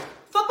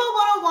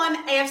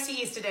AFC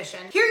East edition.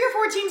 Here are your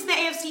 4 teams in the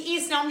AFC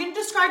East. Now I'm going to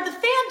describe the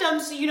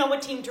fandom so you know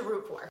what team to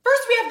root for.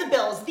 First, we have the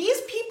Bills.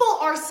 These people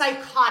are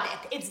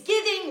psychotic. It's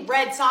giving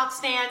Red Sox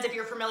fans, if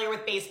you're familiar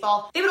with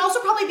baseball. They would also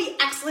probably be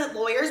excellent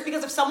lawyers,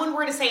 because if someone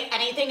were to say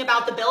anything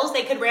about the Bills,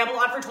 they could ramble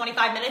on for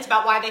 25 minutes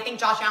about why they think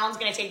Josh Allen's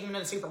going to take them to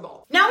the Super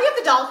Bowl. Now we have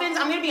the Dolphins.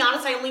 I'm going to be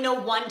honest, I only know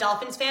one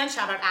Dolphins fan.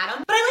 Shout out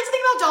Adam. But I like to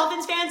think about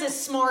Dolphins fans as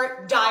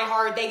smart,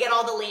 diehard. They get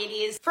all the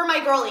ladies. For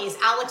my girlies,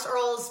 Alex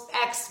Earl's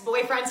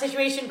ex-boyfriend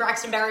situation,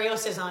 Braxton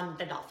Berrios is on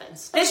the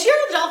Dolphins. This year,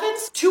 the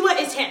Dolphins, Tua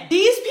is him.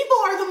 These people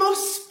are the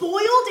most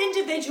spoiled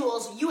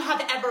individuals you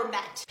have ever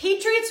met.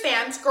 Patriots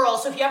fans,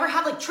 girls, so if you ever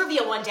have like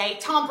trivia one day,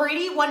 Tom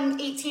Brady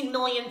won 18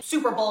 million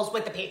Super Bowls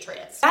with the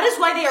Patriots. That is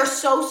why they are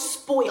so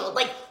spoiled.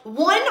 Like,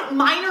 one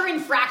minor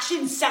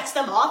infraction sets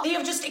them off. They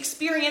have just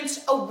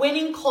experienced a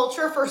winning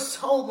culture for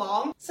so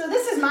long. So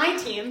this is my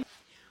team.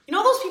 You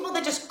know those people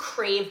that just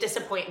crave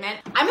disappointment?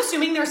 I'm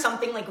assuming there's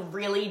something like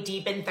really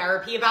deep in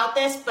therapy about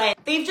this, but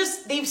they've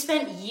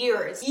spent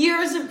years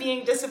of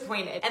being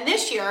disappointed. And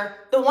this year,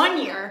 the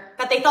one year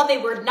that they thought they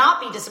would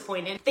not be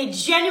disappointed, they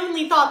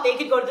genuinely thought they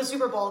could go to the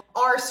Super Bowl,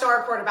 our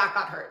star quarterback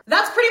got hurt.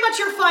 That's pretty much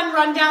your fun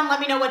rundown. Let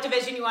me know what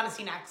division you want to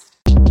see next.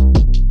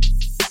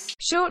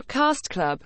 Short Cast Club.